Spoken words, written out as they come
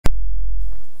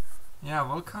Yeah,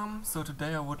 welcome. So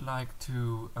today I would like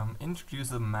to introduce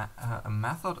a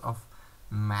method of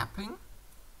mapping.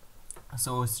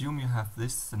 So assume you have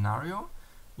this scenario.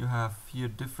 You have here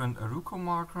different Aruco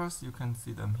markers, you can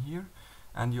see them here,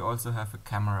 and you also have a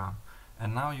camera.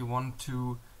 And now you want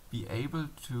to be able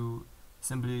to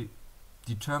simply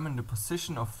determine the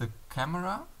position of the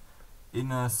camera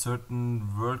in a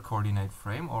certain world coordinate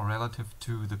frame, or relative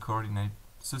to the coordinate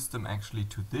system actually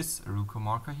to this Aruco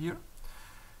marker here.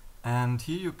 And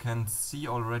here you can see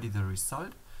already the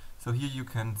result. So here you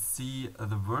can see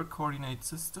the world coordinate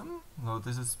system. So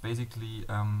this is basically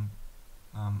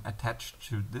attached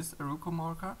to this Aruco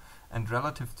marker, and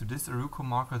relative to this Aruco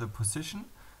marker the position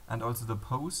and also the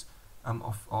pose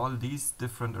of all these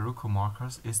different Aruco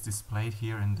markers is displayed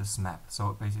here in this map.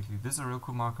 So basically this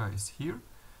Aruco marker is here,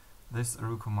 this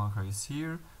Aruco marker is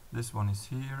here, this one is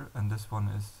here, and this one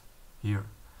is here.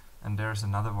 And there's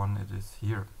another one, it is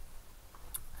here.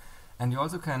 And you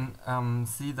also can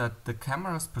see that the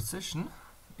camera's position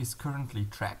is currently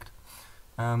tracked,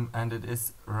 and it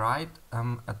is right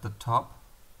at the top,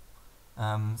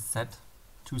 set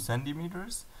 2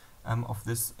 centimeters of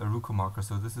this Aruco marker.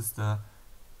 So this is the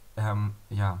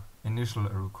initial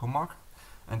Aruco marker,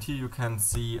 and here you can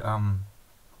see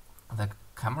the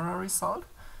camera result.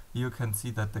 You can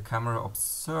see that the camera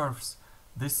observes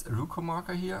this Aruco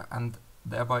marker here, and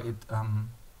thereby it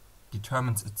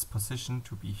determines its position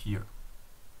to be here.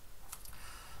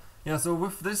 Yeah, so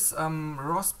with this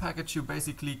ROS package you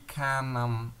basically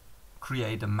can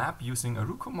create a map using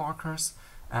Aruco markers,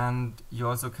 and you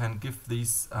also can give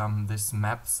these this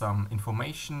map some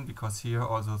information, because here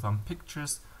also some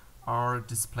pictures are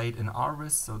displayed in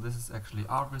ROS. So this is actually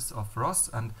ROS of ROS,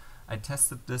 and I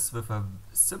tested this with a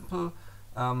simple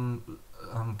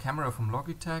camera from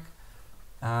Logitech,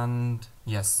 and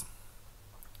yes.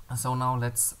 So now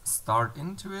let's start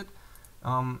into it.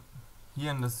 Here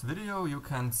in this video you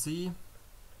can see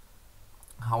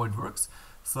how it works.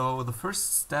 So the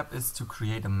first step is to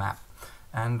create a map,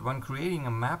 and when creating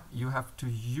a map you have to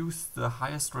use the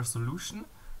highest resolution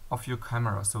of your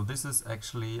camera. So this is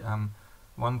actually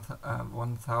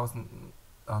 1000,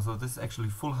 so this is actually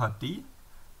full HD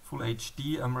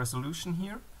resolution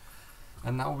here.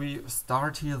 And now we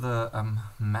start here the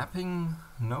mapping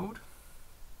node.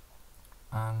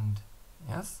 And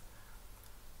yes,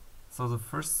 so the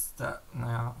first step,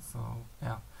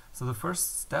 so the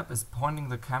first step is pointing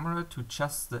the camera to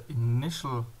just the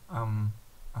initial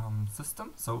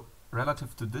system. So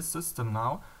relative to this system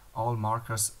now, all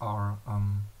markers are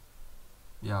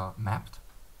mapped.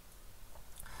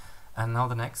 And now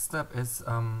the next step is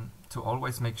to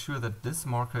always make sure that this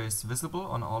marker is visible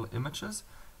on all images,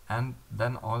 and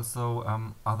then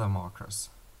also other markers.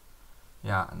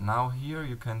 Yeah, now here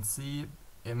you can see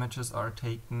images are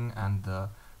taken, and the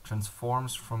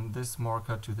transforms from this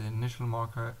marker to the initial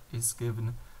marker is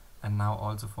given, and now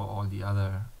also for all the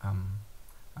other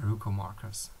Aruco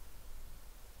markers.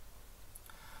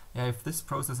 Yeah, if this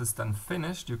process is then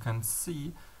finished, you can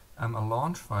see a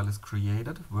launch file is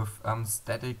created with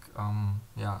static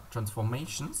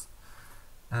transformations,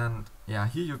 and yeah,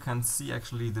 here you can see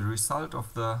actually the result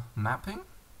of the mapping.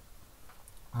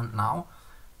 And now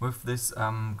with this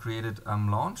created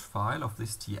launch file of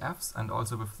these TFs, and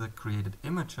also with the created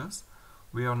images,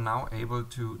 we are now able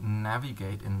to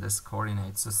navigate in this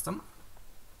coordinate system.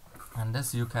 And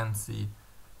this you can see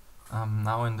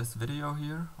now in this video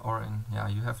here, or in,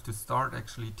 you have to start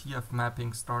actually TF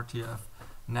mapping, start TF,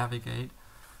 navigate,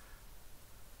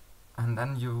 and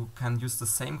then you can use the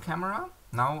same camera.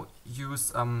 Now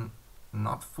use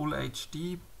not full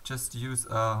HD, just use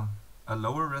a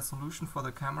lower resolution for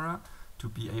the camera to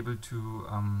be able to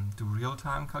do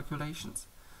real-time calculations.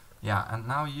 Yeah, and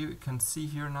now you can see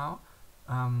here now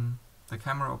the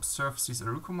camera observes these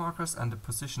Aruco markers, and the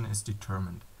position is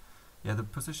determined. Yeah, the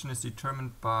position is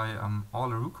determined by all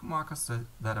Aruco markers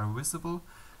that are visible,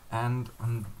 and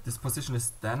this position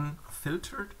is then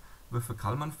filtered with a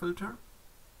Kalman filter.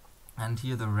 And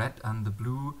here the red and the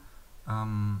blue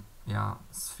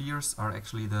spheres are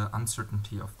actually the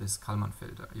uncertainty of this Kalman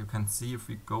filter. You can see if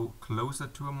we go closer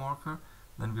to a marker,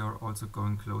 then we are also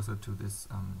going closer to this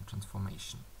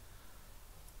transformation.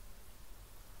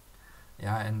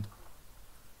 Yeah, and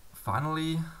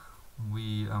finally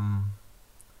we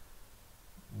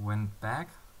went back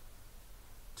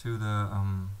to the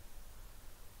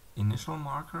initial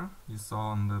marker you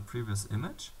saw on the previous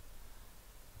image,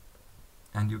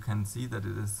 and you can see that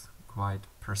it is quite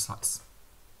precise.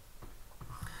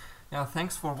 Yeah,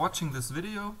 thanks for watching this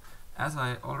video. As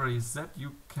I already said,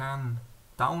 you can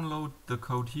download the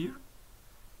code here,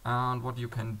 and what you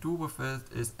can do with it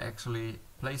is actually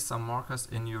place some markers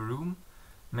in your room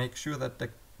make sure that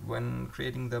when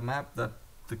creating the map that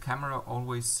the camera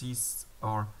always sees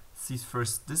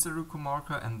first this Aruco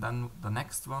marker and then the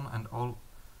next one, and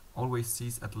always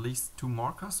sees at least 2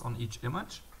 markers on each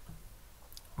image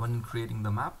when creating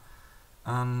the map.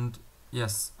 And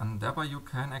yes, and thereby you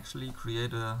can actually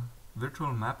create a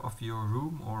virtual map of your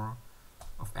room or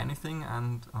of anything,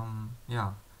 and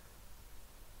yeah,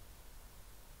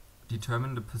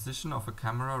 determine the position of a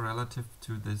camera relative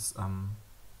to this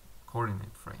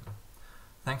coordinate frame.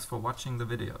 Thanks for watching the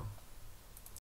video.